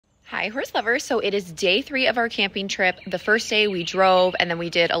Hi, horse lovers. So it is day 3 of our camping trip. The first day we drove and then we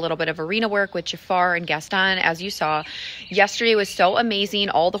did a little bit of arena work with JAFAR and GASTON, as you saw. Yesterday was so amazing.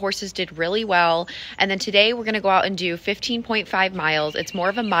 All the horses did really well. And then today we're going to go out and do 15.5 miles. It's more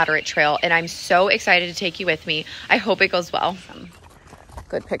of a moderate trail and I'm so excited to take you with me. I hope it goes well. Some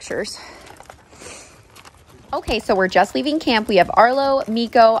good pictures. Okay, so we're just leaving camp. We have Arlo,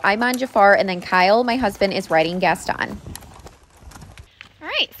 MEEKO, I'm on JAFAR, and then Kyle, my husband, is riding GASTON. All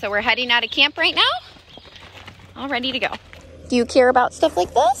right, so we're heading out of camp right now. All ready to go. Do you care about stuff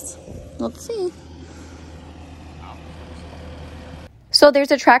like this? Let's see. So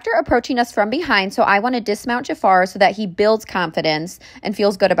there's a tractor approaching us from behind, so I want to dismount JAFAR so that he builds confidence and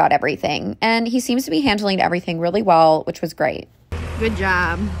feels good about everything. And he seems to be handling everything really well, which was great. Good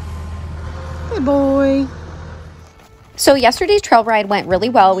job. Good boy. So yesterday's trail ride went really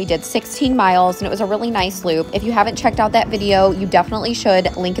well. We did 16 miles and it was a really nice loop. If you haven't checked out that video, you definitely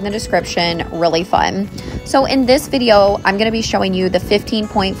should. Link in the description. Really fun. So in this video, I'm going to be showing you the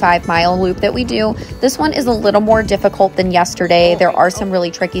 15.5 mile loop that we do. This one is a little more difficult than yesterday. There are some really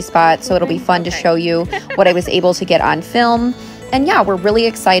tricky spots, so it'll be fun to show you what I was able to get on film. And yeah, we're really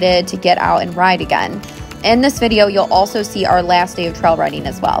excited to get out and ride again. In this video, you'll also see our last day of trail riding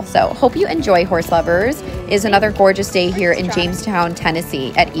as well. So hope you enjoy, horse lovers. It is another gorgeous day here in Jamestown,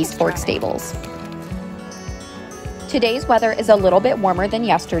 Tennessee at East Fork Stables. Today's weather is a little bit warmer than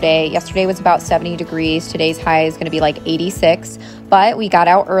yesterday. Yesterday was about 70 degrees. Today's high is going to be like 86, but we got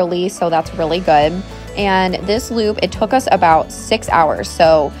out early, so that's really good. And this loop, it took us about 6 hours,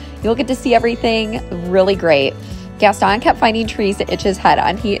 so you'll get to see everything really great. Gaston kept finding trees to itch his head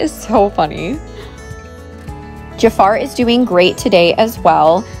on. He is so funny. JAFAR is doing great today as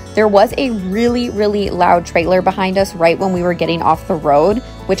well. There was a really loud trailer behind us right when we were getting off the road,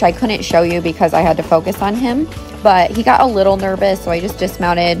 which I couldn't show you because I had to focus on him, but he got a little nervous, so I just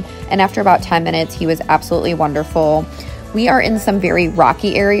dismounted, and after about 10 minutes, he was absolutely wonderful. We are in some very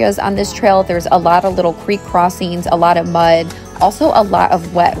rocky areas on this trail. There's a lot of little creek crossings, a lot of mud, also a lot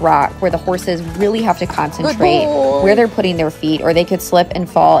of wet rock where the horses really have to concentrate where they're putting their feet, or they could slip and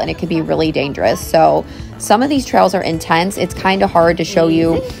fall and it could be really dangerous. So some of these trails are intense. It's kind of hard to show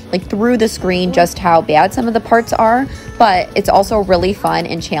you like through the screen just how bad some of the parts are, but it's also really fun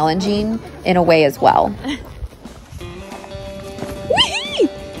and challenging in a way as well.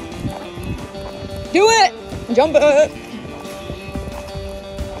 Do it! Jump it!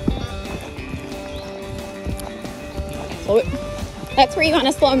 Slow it. That's where you want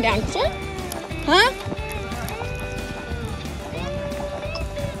to slow him down, sure? Huh?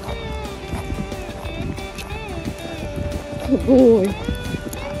 Good boy.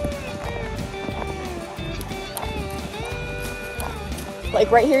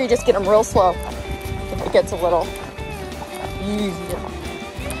 Like right here, you just get him real slow. If it gets a little easier.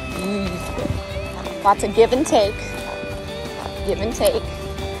 Lots of give and take. Give and take.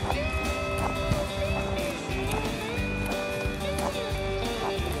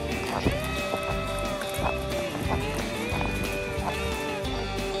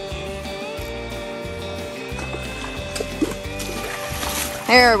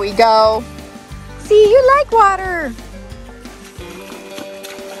 There we go. See, you like water.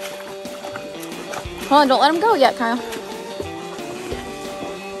 Hold on, don't let him go yet, Kyle.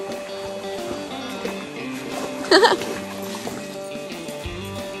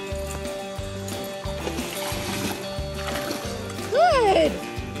 Good.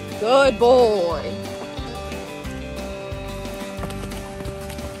 Good boy.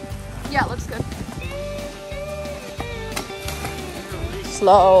 Yeah, looks good.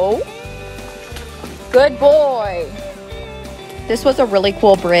 Slow. Good boy. This was a really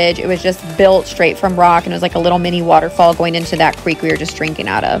cool bridge. It was just built straight from rock and it was like a little mini waterfall going into that creek we were just drinking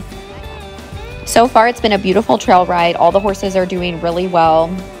out of. So far, it's been a beautiful trail ride. All the horses are doing really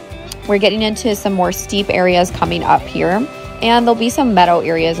well. We're getting into some more steep areas coming up here, and there'll be some meadow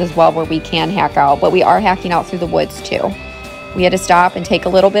areas as well where we can hack out, but we are hacking out through the woods too. We had to stop and take a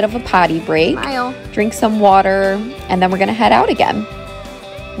little bit of a potty break, drink some water, and then we're gonna head out again.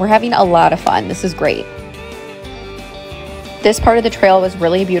 We're having a lot of fun. This is great. This part of the trail was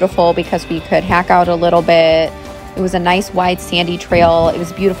really beautiful because we could hack out a little bit. It was a nice wide sandy trail. It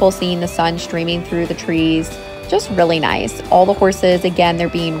was beautiful seeing the sun streaming through the trees. Just really nice. All the horses, again, they're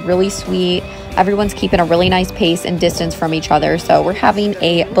being really sweet. Everyone's keeping a really nice pace and distance from each other, so we're having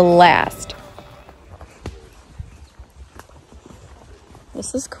a blast.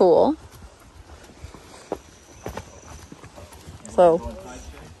 This is cool. So,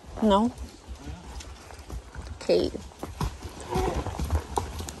 no. Okay.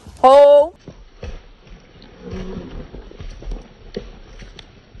 Oh!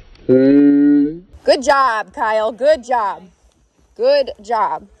 Good job, Kyle. Good job. Good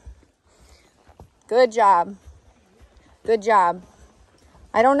job. Good job. Good job.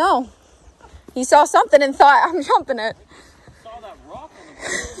 I don't know. He saw something and thought, I'm jumping it. I saw that rock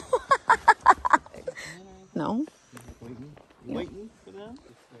on the No. waiting for them.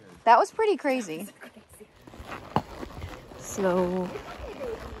 That was pretty crazy. Slow.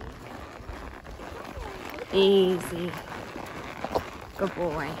 Easy. Good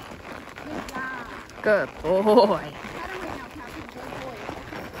boy. Good boy.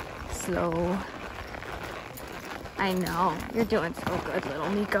 Slow. I know. You're doing so good, little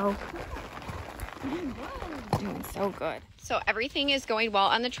MEEKO. Doing so good. So everything is going well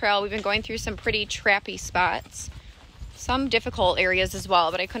on the trail. We've been going through some pretty trappy spots. Some difficult areas as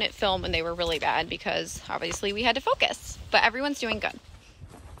well, but I couldn't film when they were really bad because obviously we had to focus. But everyone's doing good.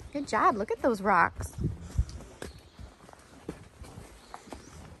 Good job. Look at those rocks.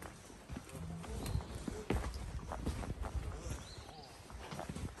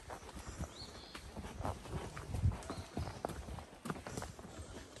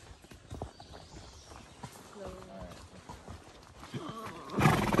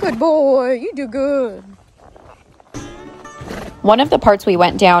 Good boy. You do good. One of the parts we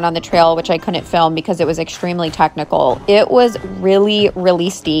went down on the trail, which I couldn't film because it was extremely technical, it was really, really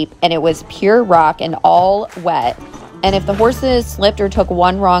steep and it was pure rock and all wet. And if the horses slipped or took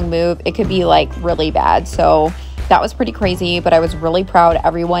one wrong move, it could be like really bad. So that was pretty crazy, but I was really proud.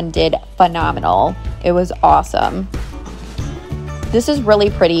 Everyone did phenomenal. It was awesome. This is really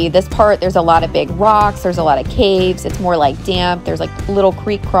pretty. This part, there's a lot of big rocks. There's a lot of caves. It's more like damp. There's like little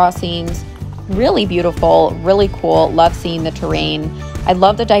creek crossings. Really beautiful, really cool. Love seeing the terrain. I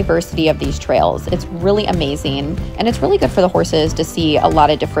love the diversity of these trails. It's really amazing. And it's really good for the horses to see a lot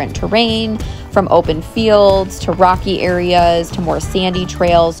of different terrain, from open fields to rocky areas to more sandy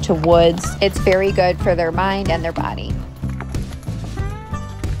trails to woods. It's very good for their mind and their body.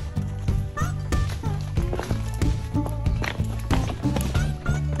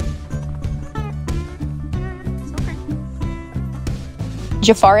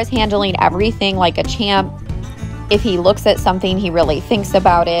 JAFAR is handling everything like a champ. If he looks at something, he really thinks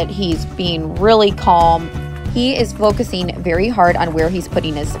about it. He's being really calm. He is focusing very hard on where he's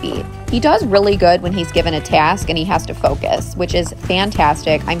putting his feet. He does really good when he's given a task and he has to focus, which is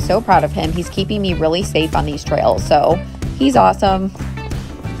fantastic. I'm so proud of him. He's keeping me really safe on these trails, so he's awesome.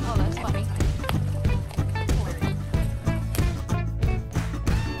 Oh, that's funny.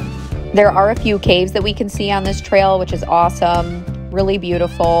 There are a few caves that we can see on this trail, which is awesome. Really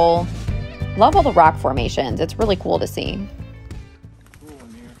beautiful. Love all the rock formations. It's really cool to see.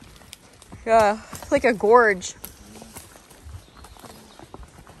 Yeah, like a gorge.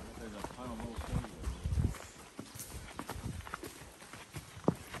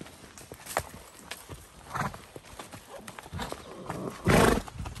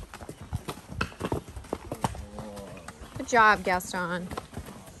 Good job, Gaston.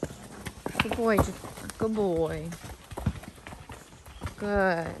 Good boy. Good boy.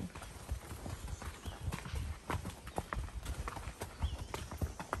 Good.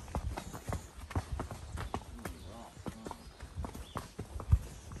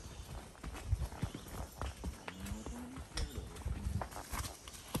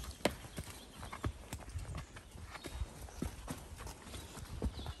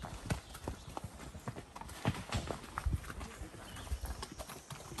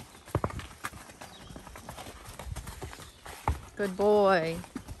 Good boy.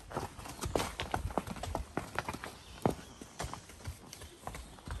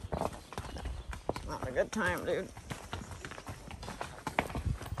 Not a good time, dude.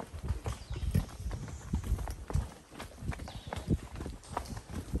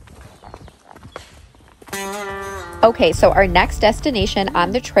 Okay, so our next destination on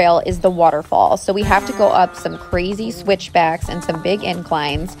the trail is the waterfall. So we have to go up some crazy switchbacks and some big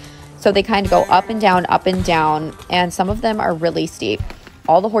inclines. So they kind of go up and down, and some of them are really steep.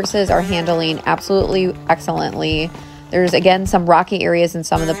 All the horses are handling absolutely excellently. There's, again, some rocky areas in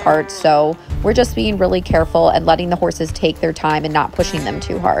some of the parts, so we're just being really careful and letting the horses take their time and not pushing them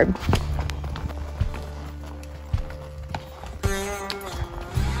too hard.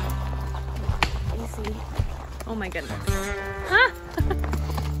 Easy. Oh my goodness. Huh?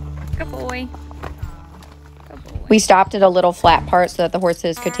 Good boy. We stopped at a little flat part so that the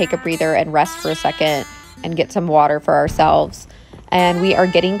horses could take a breather and rest for a second and get some water for ourselves. And we are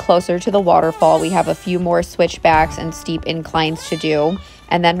getting closer to the waterfall. We have a few more switchbacks and steep inclines to do,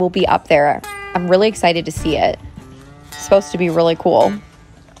 and then we'll be up there. I'm really excited to see it. It's supposed to be really cool.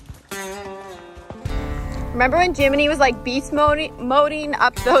 Remember when Jiminy was like beast moding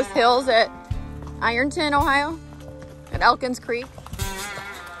up those hills at Ironton, Ohio? At Elkins Creek?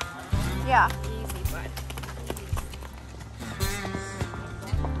 Yeah. Easy, bud.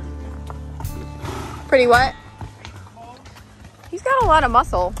 Pretty what? He's got a lot of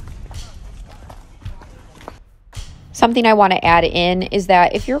muscle. Something I want to add in is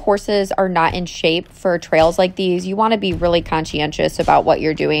that if your horses are not in shape for trails like these, you want to be really conscientious about what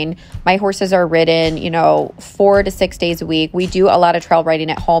you're doing. My horses are ridden, 4 to 6 days a week. We do a lot of trail riding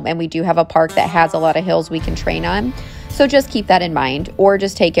at home, and we do have a park that has a lot of hills we can train on. So just keep that in mind, or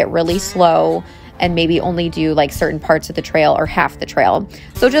just take it really slow and maybe only do like certain parts of the trail or half the trail.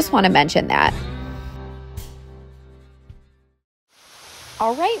 So just want to mention that.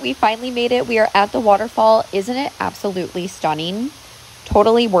 All right, we finally made it. We are at the waterfall. Isn't it absolutely stunning?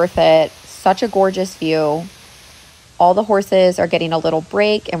 Totally worth it. Such a gorgeous view. All the horses are getting a little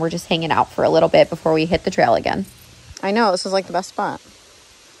break, and we're just hanging out for a little bit before we hit the trail again. I know, this is like the best spot.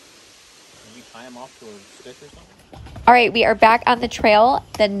 Can you tie him off to a stick or something? All right, we are back on the trail.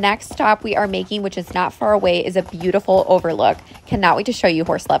 The next stop we are making, which is not far away, is a beautiful overlook. Cannot wait to show you,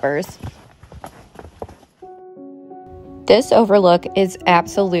 horse lovers. This overlook is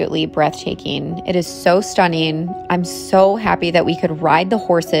absolutely breathtaking. It is so stunning. I'm so happy that we could ride the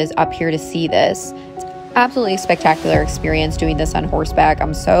horses up here to see this. It's absolutely a spectacular experience doing this on horseback.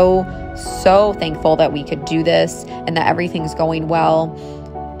 I'm so thankful that we could do this and that everything's going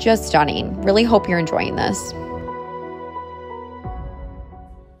well. Just stunning. Really hope you're enjoying this.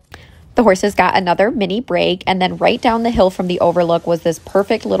 The horses got another mini break, and then right down the hill from the overlook was this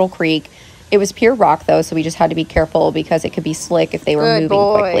perfect little creek. It was pure rock, though, so we just had to be careful because it could be slick if they were moving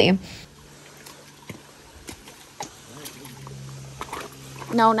quickly.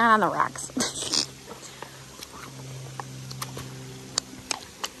 No, not on the rocks.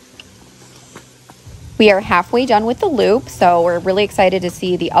 We are halfway done with the loop, so we're really excited to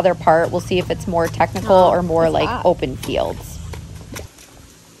see the other part. We'll see if it's more technical or more like open fields.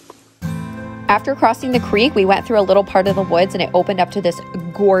 After crossing the creek, we went through a little part of the woods, and it opened up to this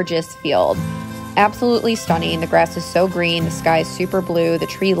gorgeous field. Absolutely stunning. The grass is so green. The sky is super blue. The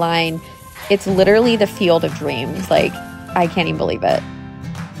tree line. It's literally the field of dreams. Like, I can't even believe it.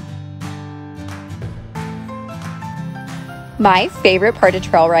 My favorite part of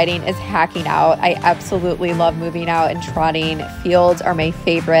trail riding is hacking out. I absolutely love moving out and trotting. Fields are my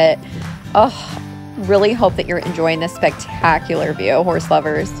favorite. Oh, really hope that you're enjoying this spectacular view, horse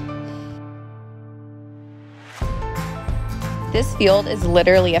lovers. This field is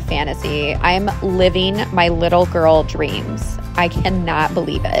literally a fantasy. I'm living my little girl dreams. I cannot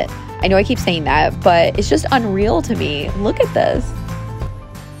believe it. I know I keep saying that, but it's just unreal to me. Look at this.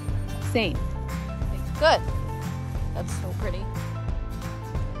 Same. Good. That's so pretty.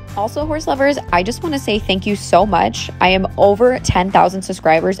 Also, horse lovers, I just want to say thank you so much. I am over 10,000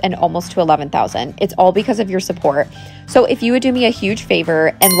 subscribers and almost to 11,000. It's all because of your support. So if you would do me a huge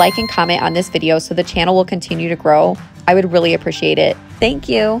favor and like and comment on this video so the channel will continue to grow, I would really appreciate it. Thank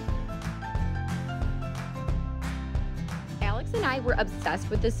you. Alex and I were obsessed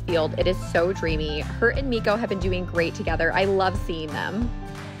with this field. It is so dreamy. Her and MEEKO have been doing great together. I love seeing them.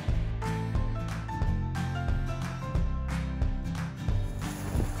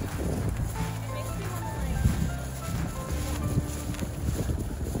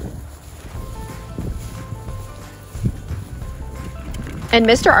 And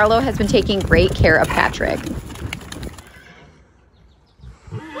Mr. Arlo has been taking great care of Patrick.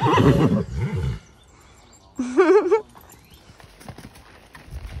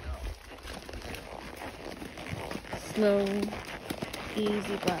 Slow,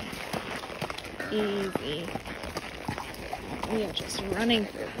 easy, bud. Easy. We are just running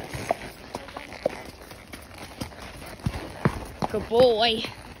through this. Good boy.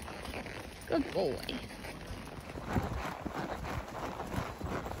 Good boy.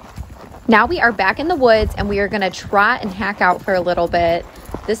 Now we are back in the woods, and we are going to trot and hack out for a little bit.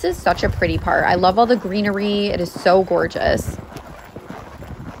 This is such a pretty part. I love all the greenery. It is so gorgeous.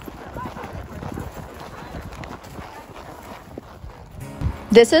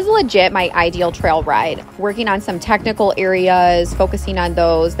 This is legit my ideal trail ride. Working on some technical areas, focusing on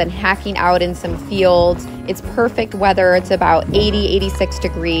those, then hacking out in some fields. It's perfect weather. It's about 80, 86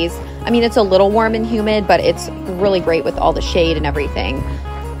 degrees. I mean, it's a little warm and humid, but it's really great with all the shade and everything.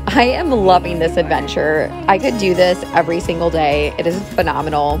 I am loving this adventure. I could do this every single day. It is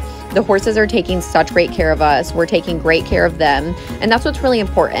phenomenal. The horses are taking such great care of us. We're taking great care of them. And that's what's really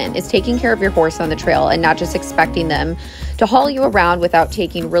important, is taking care of your horse on the trail and not just expecting them to haul you around without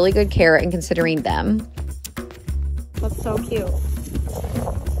taking really good care and considering them. That's so cute.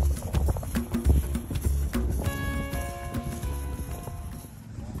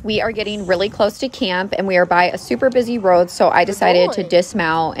 We are getting really close to camp and we are by a super busy road, so I decided to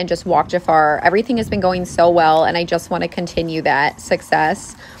dismount and just walk Jafar. Everything has been going so well and I just want to continue that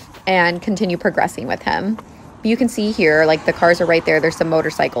success and continue progressing with him. You can see here, like the cars are right there. There's some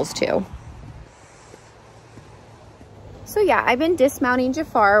motorcycles too. So yeah, I've been dismounting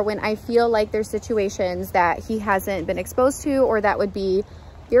Jafar when I feel like there's situations that he hasn't been exposed to or that would be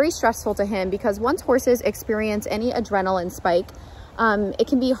very stressful to him, because once horses experience any adrenaline spike, it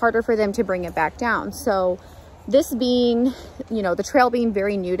can be harder for them to bring it back down. So this being, you know, the trail being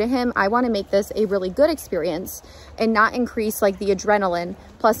very new to him, I want to make this a really good experience and not increase like the adrenaline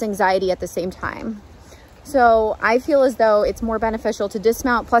plus anxiety at the same time. So I feel as though it's more beneficial to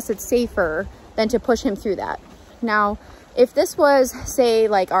dismount, plus it's safer than to push him through that. Now, if this was, say,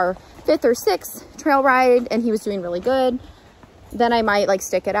 like our 5th or 6th trail ride and he was doing really good, then I might like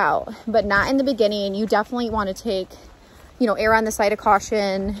stick it out. But not in the beginning. You definitely want to take, you know, err on the side of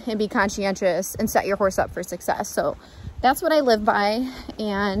caution and be conscientious and set your horse up for success. So that's what I live by.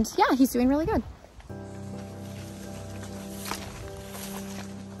 And yeah, he's doing really good.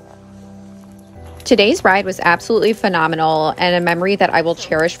 Today's ride was absolutely phenomenal and a memory that I will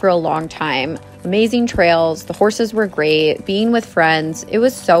cherish for a long time. Amazing trails, the horses were great, being with friends, it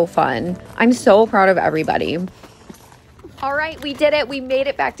was so fun. I'm so proud of everybody. All right, we did it. We made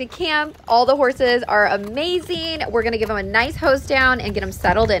it back to camp. All the horses are amazing. We're gonna give them a nice hose down and get them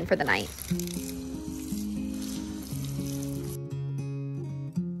settled in for the night.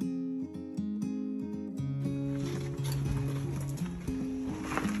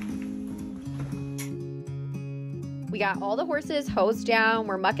 We got all the horses hosed down.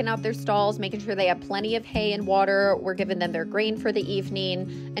 We're mucking out their stalls, making sure they have plenty of hay and water. We're giving them their grain for the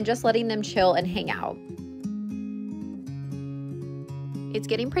evening and just letting them chill and hang out. It's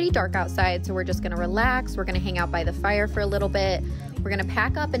getting pretty dark outside, so we're just gonna relax. We're gonna hang out by the fire for a little bit. We're gonna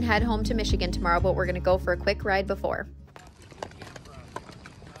pack up and head home to Michigan tomorrow, but we're gonna go for a quick ride before.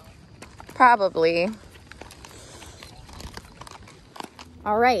 Probably.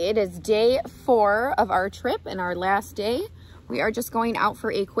 All right, it is day 4 of our trip and our last day. We are just going out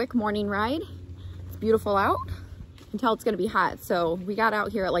for a quick morning ride. It's beautiful out. You can tell it's gonna be hot, so we got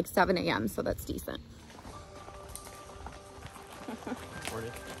out here at like 7 a.m., so that's decent.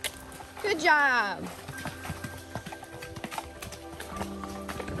 Good job.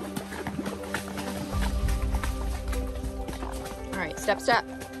 All right, step, step.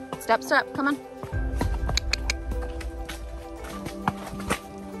 Step, step, come on.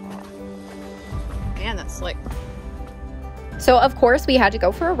 Man, that's slick. So of course we had to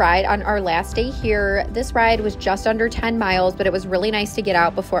go for a ride on our last day here. This ride was just under 10 miles, but it was really nice to get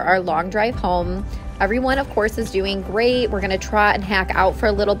out before our long drive home. Everyone, of course, is doing great. We're gonna trot and hack out for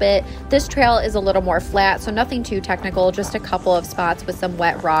a little bit. This trail is a little more flat, so nothing too technical, just a couple of spots with some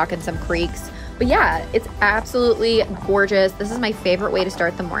wet rock and some creeks. But yeah, it's absolutely gorgeous. This is my favorite way to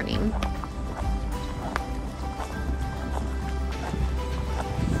start the morning.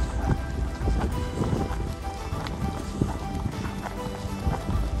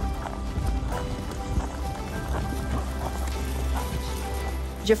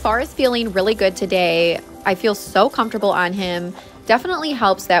 Jafar is feeling really good today. I feel so comfortable on him. Definitely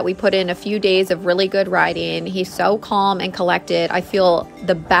helps that we put in a few days of really good riding. He's so calm and collected. I feel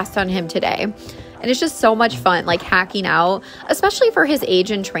the best on him today. And it's just so much fun, like hacking out, especially for his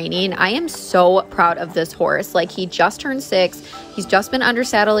age and training. I am so proud of this horse. Like, he just turned 6. He's just been under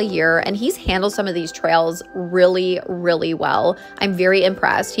saddle a year, and he's handled some of these trails really, really well. I'm very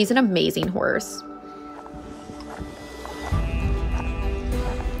impressed. He's an amazing horse.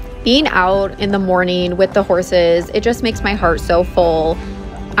 Being out in the morning with the horses, it just makes my heart so full.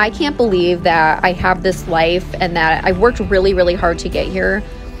 I can't believe that I have this life and that I worked really, really hard to get here,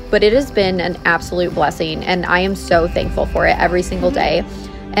 but it has been an absolute blessing, and I am so thankful for it every single day.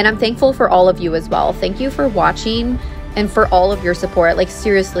 And I'm thankful for all of you as well. Thank you for watching and for all of your support. Like,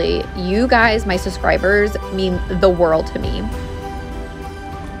 seriously, you guys, my subscribers, mean the world to me.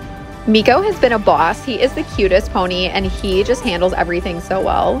 MEEKO has been a boss. He is the cutest pony, and he just handles everything so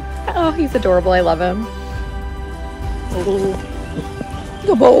well. Oh, he's adorable. I love him. Oh,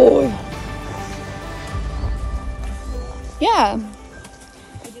 good boy. Yeah.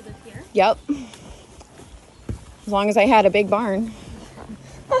 Did you live here? Yep. As long as I had a big barn.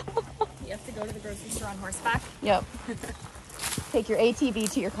 You have to go to the grocery store on horseback? Yep. Take your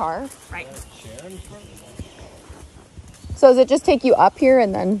ATV to your car. Right. So does it just take you up here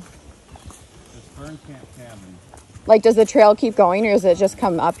and then... Like, does the trail keep going, or does it just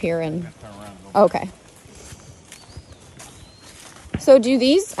come up here and... Okay. So do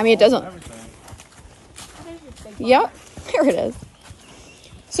these... I mean, it doesn't... Yep. There it is.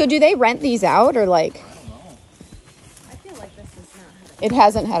 So do they rent these out or like? I don't know. I feel like this is not. It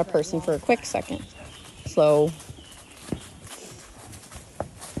hasn't had a person for a quick second. Slow. The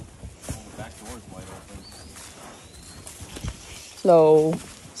back door's wide open. Slow.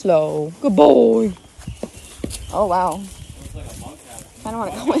 Slow. Good boy. Oh, wow. Looks like a bunkhouse. I don't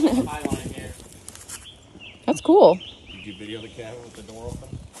want to go in it. High line here. That's cool. Did you video the cabin with the door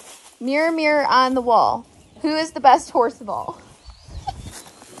open? Mirror, mirror on the wall. Who is the best horse of all?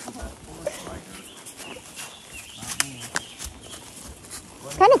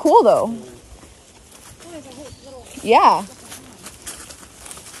 Kind of cool though. Yeah.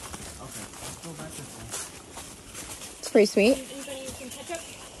 It's pretty sweet.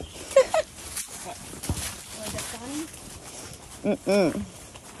 Mm-mm.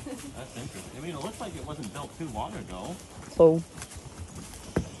 That's interesting. I mean, it looks like it wasn't built too long ago. So,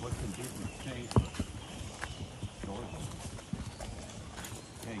 What's in decent shape?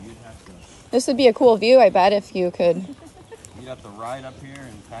 Yeah, you'd have to. this would be a cool view, I bet, if you could. You'd have to ride up here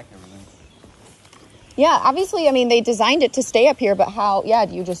and pack everything. Yeah, obviously, I mean, they designed it to stay up here, but how? Yeah,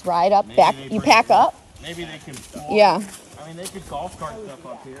 do you just ride up, Maybe back, they you bring pack it- up? Maybe they could. Yeah, I mean, they could golf cart stuff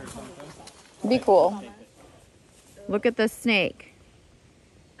up here or something. it'd be cool. Look at this snake.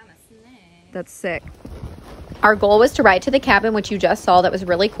 I'm a snake. That's sick. Our goal was to ride to the cabin, which you just saw. That was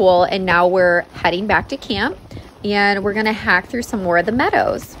really cool. And now we're heading back to camp and we're going to hack through some more of the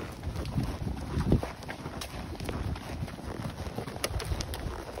meadows.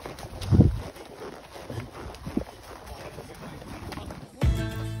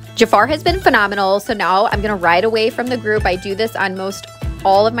 JAFAR has been phenomenal. So now I'm going to ride away from the group. I do this on most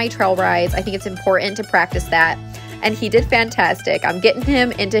all of my trail rides. I think it's important to practice that. And he did fantastic. I'm getting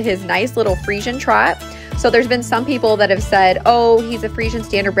him into his nice little Frisian trot. So there's been some people that have said, oh, he's a Frisian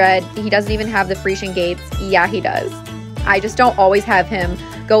standardbred. He doesn't even have the Frisian gaits. Yeah, he does. I just don't always have him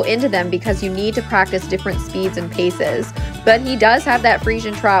go into them because you need to practice different speeds and paces. But he does have that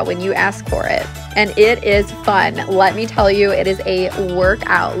Frisian trot when you ask for it. And it is fun. Let me tell you, it is a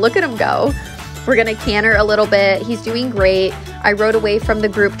workout. Look at him go. We're gonna canter a little bit. He's doing great. I rode away from the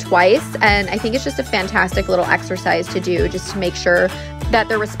group twice, and I think it's just a fantastic little exercise to do just to make sure that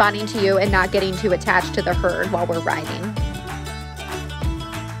they're responding to you and not getting too attached to the herd while we're riding.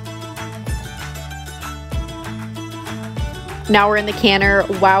 Now we're in the canter.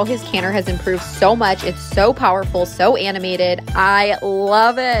 Wow, his canter has improved so much. It's so powerful, so animated. I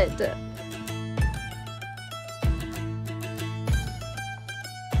love it.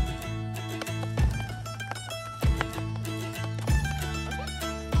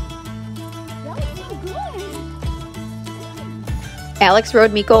 Alex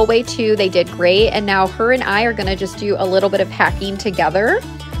rode MEEKO away too. They did great. And now her and I are going to just do a little bit of hacking together.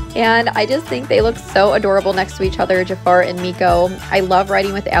 And I just think they look so adorable next to each other, JAFAR and MEEKO. I love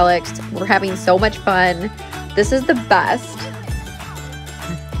riding with Alex. We're having so much fun. This is the best.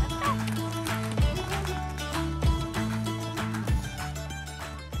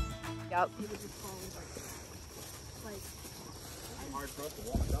 Yep.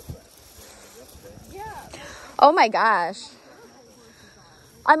 Oh my gosh.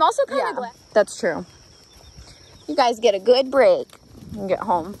 I'm also kind of glad. That's true. You guys get a good break and get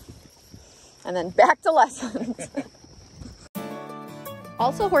home. And then back to lessons.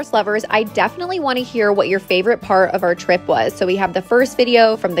 Also, horse lovers, I definitely want to hear what your favorite part of our trip was. So we have the first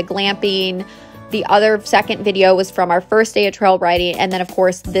video from the glamping. The other second video was from our first day of trail riding. And then, of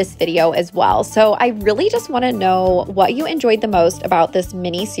course, this video as well. So I really just want to know what you enjoyed the most about this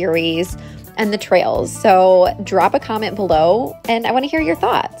mini series and the trails. So drop a comment below and I want to hear your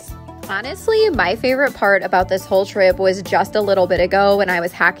thoughts. Honestly, my favorite part about this whole trip was just a little bit ago when I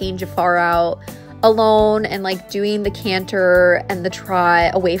was hacking JAFAR out alone and like doing the canter and the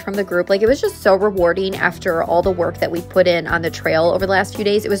trot away from the group. Like, it was just so rewarding after all the work that we put in on the trail over the last few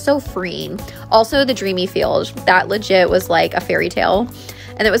days. It was so freeing. Also, the dreamy field, that legit was like a fairy tale.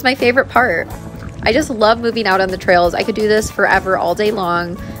 And it was my favorite part. I just love moving out on the trails. I could do this forever, all day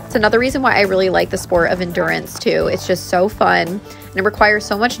long. It's another reason why I really like the sport of endurance too. It's just so fun and it requires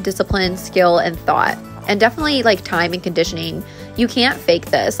so much discipline, skill, and thought. And definitely like time and conditioning. You can't fake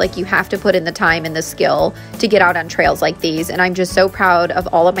this. Like, you have to put in the time and the skill to get out on trails like these. And I'm just so proud of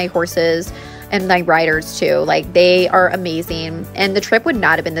all of my horses and my riders too. Like, they are amazing. And the trip would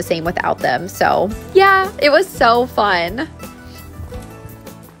not have been the same without them. So yeah, it was so fun.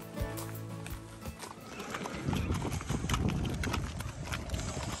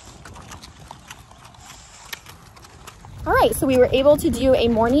 All right, so we were able to do a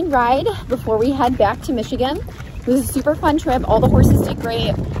morning ride before we head back to Michigan. It was a super fun trip. All the horses did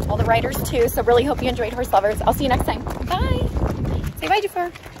great, all the riders too. So really hope you enjoyed, horse lovers. I'll see you next time. Bye. Say bye,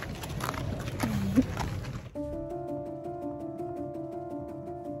 Jafar.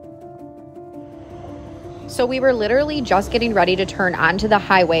 So we were literally just getting ready to turn onto the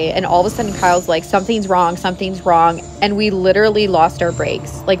highway, and all of a sudden Kyle's like, something's wrong, and we literally lost our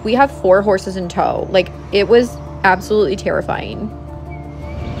brakes. Like, we have 4 horses in tow. Like, it was absolutely terrifying.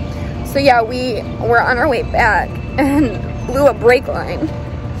 So yeah, we were on our way back and blew a brake line.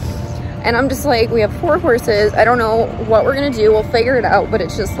 And I'm just like, we have 4 horses. I don't know what we're gonna do. We'll figure it out, but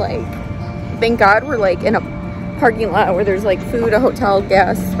it's just like, thank God we're like in a parking lot where there's like food, a hotel,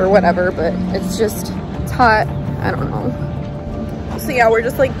 gas, or whatever, but it's just, it's hot. I don't know. So yeah, we're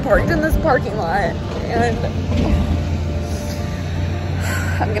just like parked in this parking lot, and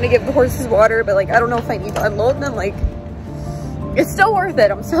I'm gonna give the horses water, but like, I don't know if I need to unload them. Like, it's still worth it.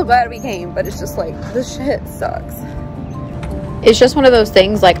 I'm so glad we came, but it's just like, this shit sucks. It's just one of those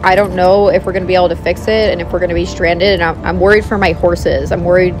things, like, I don't know if we're going to be able to fix it and if we're going to be stranded, and I'm worried for my horses. I'm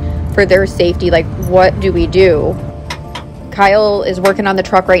worried for their safety. Like, what do we do? Kyle is working on the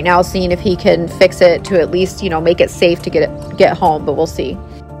truck right now, seeing if he can fix it to at least, you know, make it safe to get home, but we'll see. All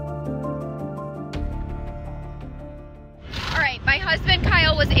right, my husband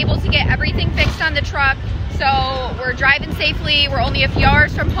Kyle was able to get everything fixed on the truck. So we're driving safely. We're only a few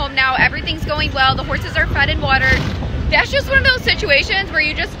hours from home now. Everything's going well. The horses are fed and watered. That's just one of those situations where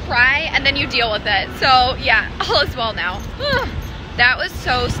you just cry and then you deal with it. So yeah, all is well now. That was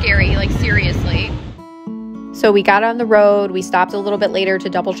so scary, like, seriously. So we got on the road. We stopped a little bit later to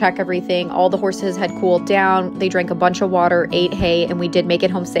double check everything. All the horses had cooled down. They drank a bunch of water, ate hay, and we did make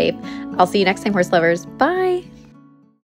it home safe. I'll see you next time, horse lovers. Bye.